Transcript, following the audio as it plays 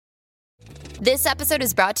This episode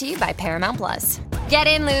is brought to you by Paramount Plus. Get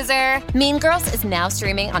in, loser! Mean Girls is now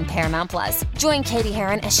streaming on Paramount Plus. Join Katie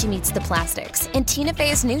Heron as she meets the plastics in Tina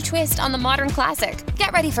Fey's new twist on the modern classic.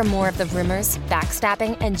 Get ready for more of the rumors,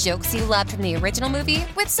 backstabbing, and jokes you loved from the original movie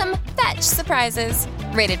with some fetch surprises.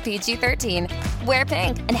 Rated PG-13. Wear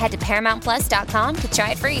pink and head to ParamountPlus.com to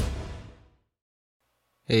try it free.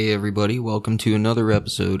 Hey everybody, welcome to another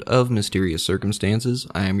episode of Mysterious Circumstances.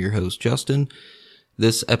 I am your host, Justin.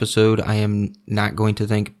 This episode, I am not going to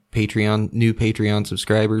thank new Patreon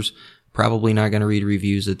subscribers. Probably not going to read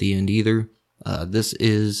reviews at the end either. This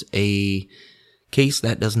is a case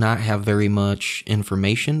that does not have very much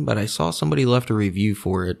information, but I saw somebody left a review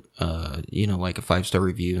for it, like a 5-star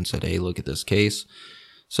review, and said, hey, look at this case.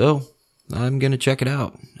 So, I'm going to check it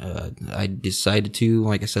out. I decided to,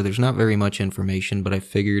 like I said, there's not very much information, but I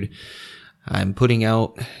figured I'm putting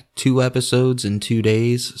out 2 episodes in 2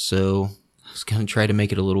 days, so I was going to try to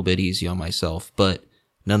make it a little bit easy on myself, but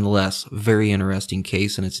nonetheless, very interesting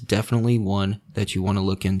case, and it's definitely one that you want to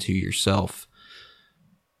look into yourself.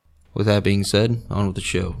 With that being said, on with the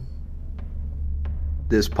show.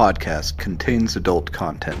 This podcast contains adult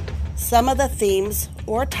content. Some of the themes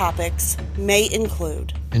or topics may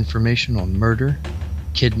include information on murder,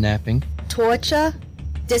 kidnapping, torture,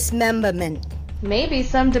 dismemberment, maybe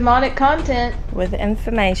some demonic content, with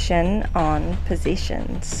information on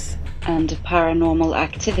possessions, and paranormal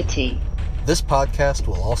activity. This podcast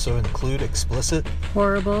will also include explicit,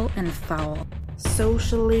 horrible and foul,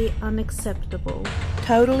 socially unacceptable,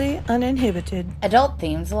 totally uninhibited, adult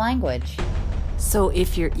themes language. So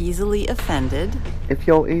if you're easily offended, if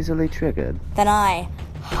you're easily triggered, then I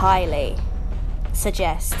highly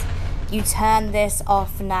suggest you turn this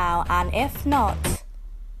off now, and if not,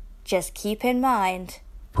 just keep in mind,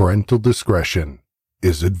 parental discretion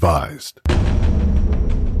is advised.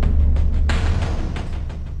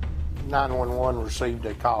 911 received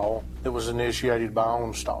a call that was initiated by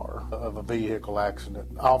OnStar of a vehicle accident.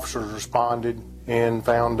 Officers responded and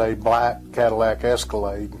found a black Cadillac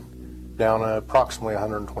Escalade down approximately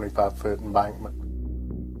 125-foot embankment.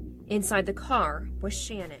 Inside the car was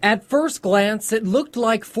Shannon. At first glance, it looked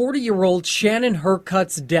like 40-year-old Shannon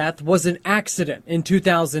Hercutt's death was an accident in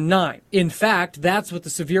 2009. In fact, that's what the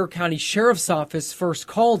Sevier County Sheriff's Office first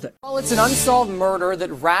called it. Well, it's an unsolved murder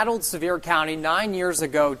that rattled Sevier County 9 years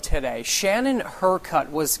ago today. Shannon Hercutt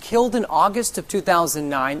was killed in August of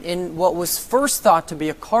 2009 in what was first thought to be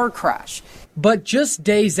a car crash. But just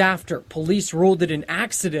days after police ruled it an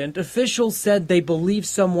accident, officials said they believe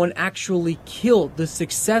someone actually killed the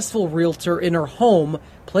successful realtor in her home,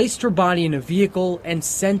 placed her body in a vehicle, and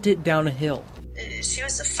sent it down a hill. She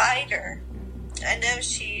was a fighter. I know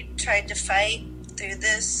she tried to fight through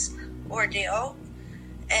this ordeal,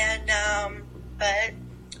 and but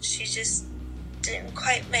she just didn't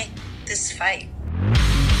quite make this fight.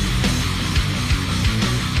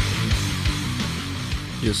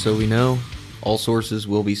 Just so we know, all sources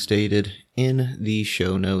will be stated in the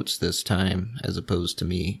show notes this time, as opposed to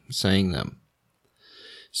me saying them.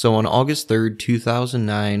 So on August 3rd,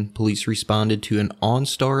 2009, police responded to an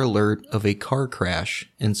OnStar alert of a car crash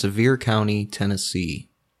in Sevier County,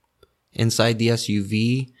 Tennessee. Inside the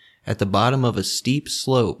SUV, at the bottom of a steep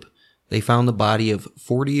slope, they found the body of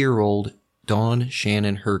 40-year-old Dawn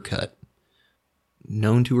Shannon Hercutt.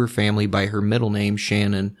 Known to her family by her middle name,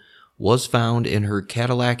 Shannon, was found in her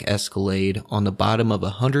Cadillac Escalade on the bottom of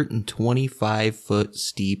a 125-foot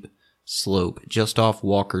steep slope just off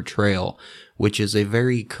Walker Trail, which is a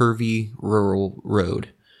very curvy rural road.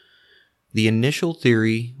 The initial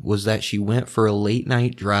theory was that she went for a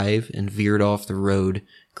late-night drive and veered off the road,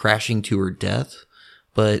 crashing to her death,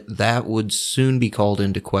 but that would soon be called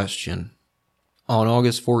into question. On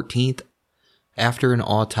August 14th, after an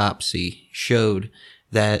autopsy showed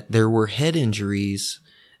that there were head injuries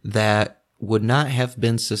that would not have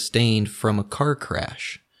been sustained from a car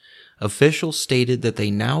crash. Officials stated that they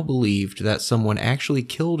now believed that someone actually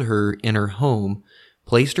killed her in her home,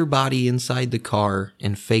 placed her body inside the car,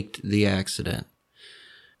 and faked the accident.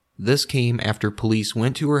 This came after police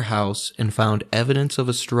went to her house and found evidence of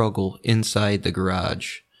a struggle inside the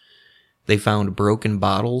garage. They found broken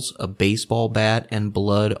bottles, a baseball bat, and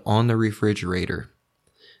blood on the refrigerator.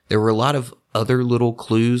 There were a lot of other little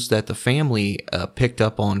clues that the family picked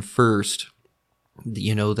up on first.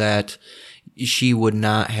 That she would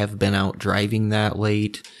not have been out driving that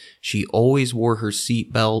late. She always wore her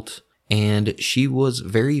seatbelt, and she was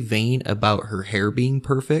very vain about her hair being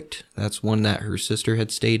perfect. That's one that her sister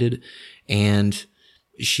had stated. And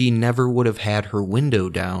she never would have had her window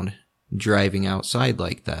down driving outside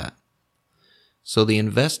like that. So the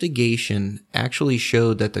investigation actually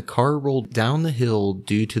showed that the car rolled down the hill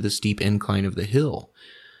due to the steep incline of the hill.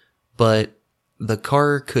 But the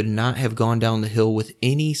car could not have gone down the hill with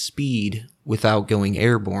any speed without going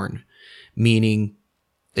airborne. Meaning,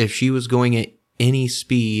 if she was going at any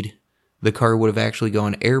speed, the car would have actually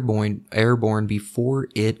gone airborne before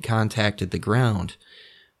it contacted the ground.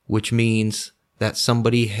 Which means that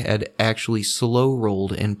somebody had actually slow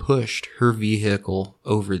rolled and pushed her vehicle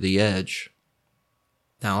over the edge.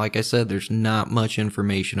 Now, like I said, there's not much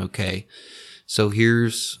information, okay? So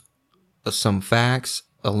here's some facts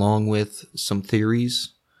along with some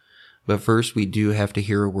theories. But first, we do have to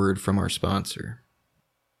hear a word from our sponsor.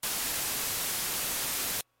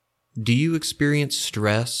 Do you experience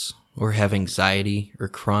stress or have anxiety or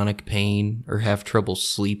chronic pain or have trouble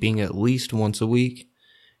sleeping at least once a week?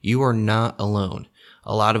 You are not alone.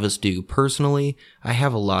 A lot of us do. Personally, I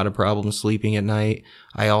have a lot of problems sleeping at night.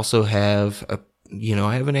 I also have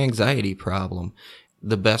I have an anxiety problem.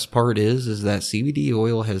 The best part is that CBD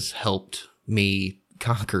oil has helped me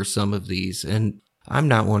conquer some of these. And I'm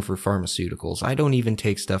not one for pharmaceuticals. I don't even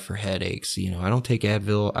take stuff for headaches. I don't take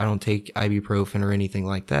Advil. I don't take ibuprofen or anything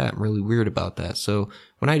like that. I'm really weird about that. So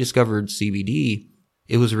when I discovered CBD,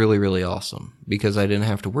 it was really, really awesome because I didn't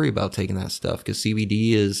have to worry about taking that stuff because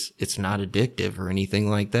CBD it's not addictive or anything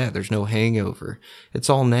like that. There's no hangover. It's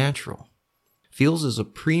all natural. Feels is a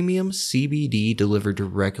premium CBD delivered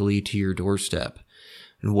directly to your doorstep.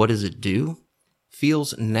 And what does it do?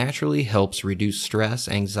 Feels naturally helps reduce stress,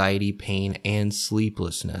 anxiety, pain, and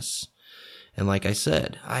sleeplessness. And like I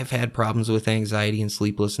said, I've had problems with anxiety and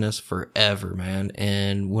sleeplessness forever, man.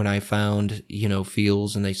 And when I found,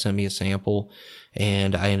 Feels and they sent me a sample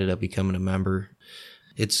and I ended up becoming a member,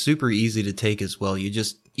 it's super easy to take as well. You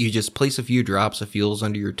just place a few drops of Feels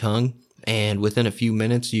under your tongue and within a few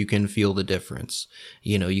minutes you can feel the difference.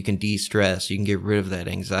 You can de-stress, you can get rid of that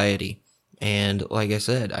anxiety. And like I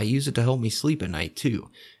said, I use it to help me sleep at night too.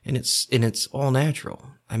 And it's all natural.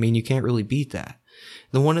 I mean, you can't really beat that.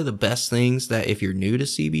 Then one of the best things that if you're new to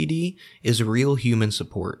CBD is real human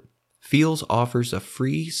support. Feels offers a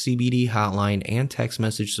free CBD hotline and text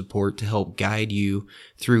message support to help guide you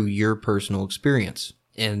through your personal experience.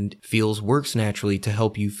 And Feels works naturally to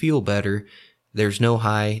help you feel better. There's no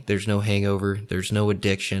high, there's no hangover, there's no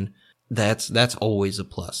addiction. That's always a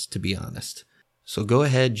plus, to be honest. So go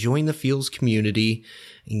ahead, join the Feels community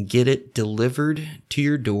and get it delivered to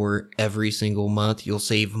your door every single month. You'll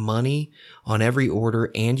save money on every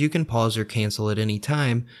order and you can pause or cancel at any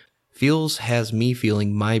time. Feels has me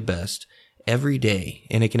feeling my best every day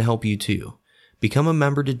and it can help you too. Become a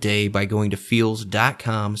member today by going to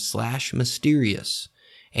feels.com/mysterious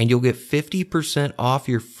and you'll get 50% off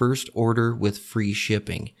your first order with free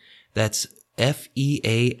shipping. That's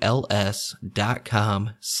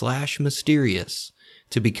feals.com/mysterious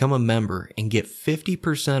to become a member and get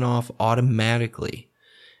 50% off automatically.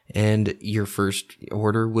 And your first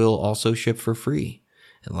order will also ship for free.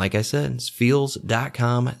 And like I said, it's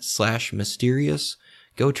feals.com/mysterious.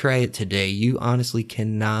 Go try it today. You honestly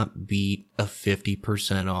cannot beat a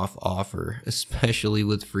 50% off offer, especially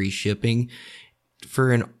with free shipping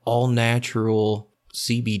for an all-natural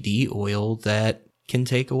CBD oil that can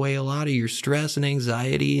take away a lot of your stress and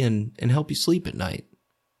anxiety and help you sleep at night.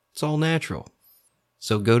 It's all natural.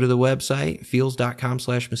 So go to the website,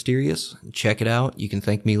 feals.com/mysterious, check it out. You can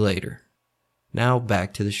thank me later. Now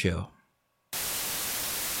back to the show.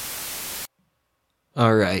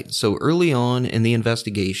 Alright, so early on in the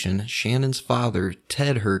investigation, Shannon's father,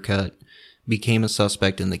 Ted Hercutt, became a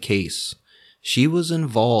suspect in the case. She was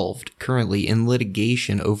involved currently in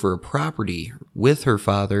litigation over a property with her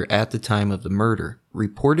father at the time of the murder,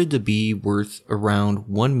 reported to be worth around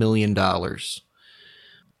 $1 million.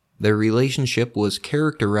 Their relationship was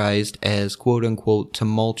characterized as quote-unquote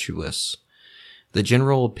tumultuous. The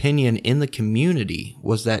general opinion in the community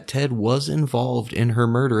was that Ted was involved in her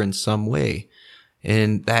murder in some way,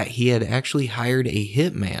 and that he had actually hired a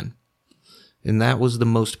hitman. And that was the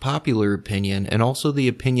most popular opinion, and also the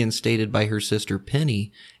opinion stated by her sister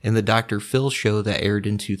Penny in the Dr. Phil show that aired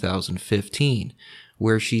in 2015,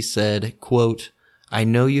 where she said, quote, "I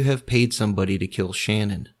know you have paid somebody to kill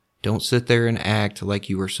Shannon. Don't sit there and act like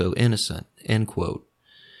you are so innocent," end quote.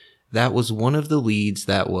 That was one of the leads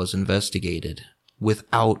that was investigated,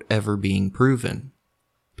 without ever being proven.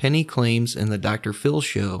 Penny claims in the Dr. Phil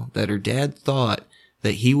show that her dad thought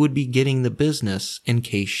that he would be getting the business in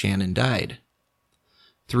case Shannon died.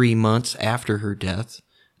 3 months after her death,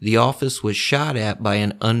 the office was shot at by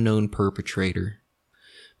an unknown perpetrator.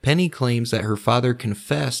 Penny claims that her father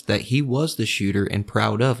confessed that he was the shooter and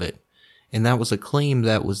proud of it, and that was a claim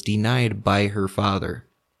that was denied by her father.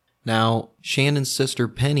 Now, Shannon's sister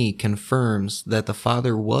Penny confirms that the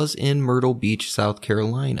father was in Myrtle Beach, South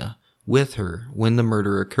Carolina, with her when the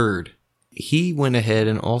murder occurred. He went ahead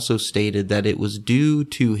and also stated that it was due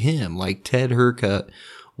to him, like Ted Hercutt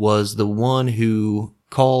was the one who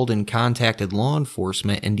called and contacted law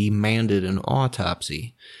enforcement and demanded an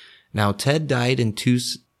autopsy. Now, Ted died in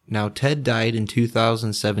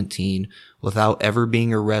 2017 without ever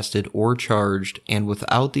being arrested or charged, and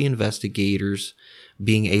without the investigators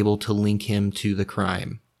being able to link him to the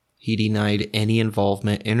crime. He denied any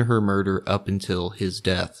involvement in her murder up until his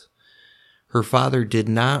death. Her father did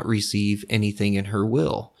not receive anything in her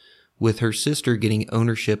will, with her sister getting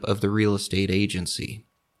ownership of the real estate agency.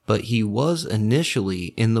 But he was initially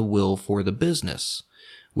in the will for the business,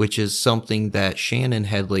 which is something that Shannon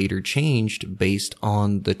had later changed based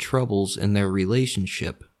on the troubles in their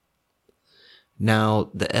relationship. Now,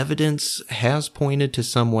 the evidence has pointed to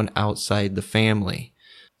someone outside the family,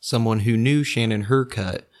 someone who knew Shannon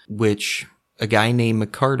Hercutt, which a guy named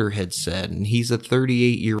McCarter had said, and he's a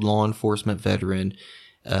 38-year law enforcement veteran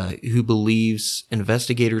who believes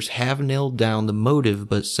investigators have nailed down the motive,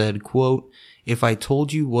 but said, quote, "If I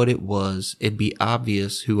told you what it was, it'd be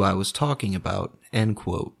obvious who I was talking about," end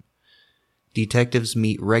quote. Detectives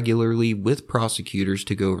meet regularly with prosecutors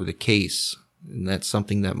to go over the case, and that's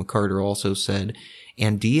something that McCarter also said,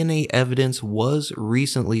 and DNA evidence was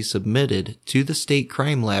recently submitted to the state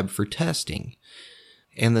crime lab for testing,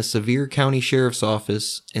 and the Sevier County Sheriff's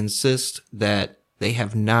Office insists that they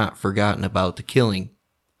have not forgotten about the killing.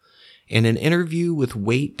 In an interview with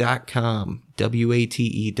Wate.com,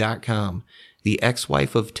 WATE.com, the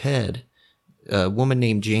ex-wife of Ted, a woman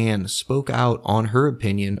named Jan, spoke out on her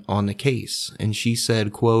opinion on the case, and she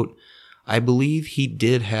said, quote, "I believe he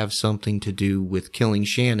did have something to do with killing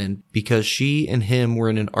Shannon because she and him were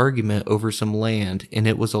in an argument over some land, and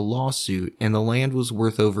it was a lawsuit, and the land was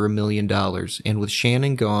worth over $1 million, and with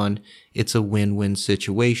Shannon gone, it's a win-win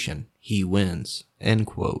situation. He wins," end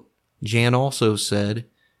quote. Jan also said,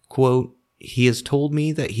 quote, "He has told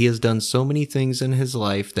me that he has done so many things in his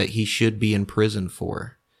life that he should be in prison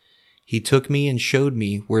for. He took me and showed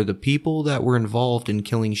me where the people that were involved in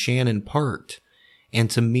killing Shannon parked. And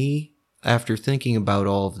to me, after thinking about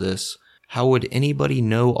all of this, how would anybody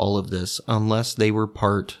know all of this unless they were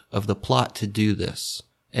part of the plot to do this?"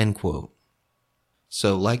 End quote.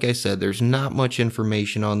 So, like I said, there's not much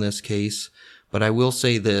information on this case, but I will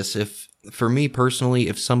say this. For me personally,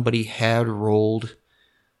 if somebody had rolled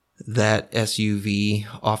that SUV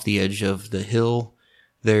off the edge of the hill,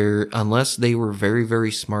 unless they were very,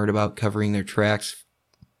 very smart about covering their tracks,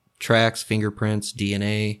 fingerprints,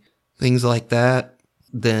 DNA, things like that,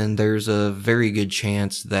 then there's a very good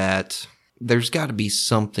chance that there's got to be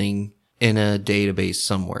something in a database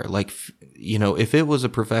somewhere. Like, you know, if it was a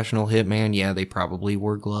professional hitman, yeah, they probably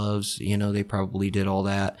wore gloves, you know, they probably did all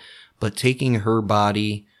that. But taking her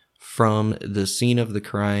body from the scene of the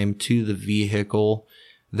crime to the vehicle,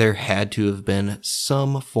 there had to have been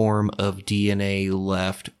some form of DNA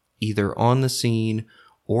left either on the scene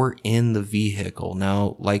or in the vehicle.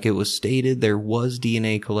 Now, like it was stated, there was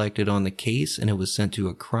DNA collected on the case and it was sent to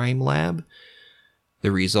a crime lab.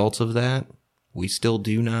 The results of that, we still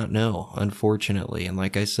do not know, unfortunately. And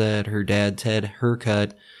like I said, her dad, Ted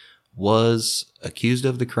Hercutt, was accused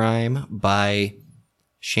of the crime by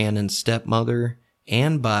Shannon's stepmother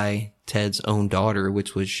and by Ted's own daughter,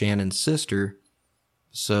 which was Shannon's sister.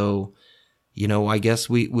 So, you know, I guess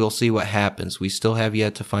we'll see what happens. We still have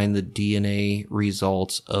yet to find the DNA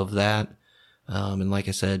results of that. And like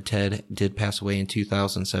I said, Ted did pass away in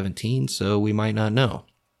 2017, so we might not know.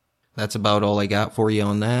 That's about all I got for you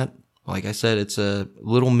on that. Like I said, it's a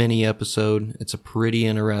little mini episode. It's a pretty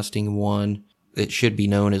interesting one. It should be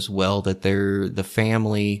known as well that the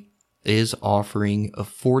family is offering a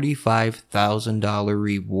 $45,000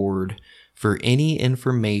 reward for any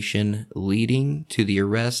information leading to the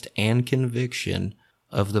arrest and conviction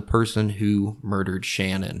of the person who murdered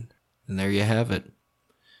Shannon. And there you have it.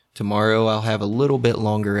 Tomorrow I'll have a little bit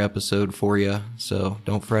longer episode for you, so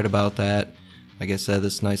don't fret about that. Like I said,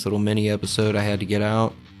 this nice little mini episode I had to get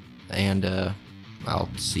out, and I'll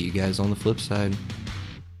see you guys on the flip side.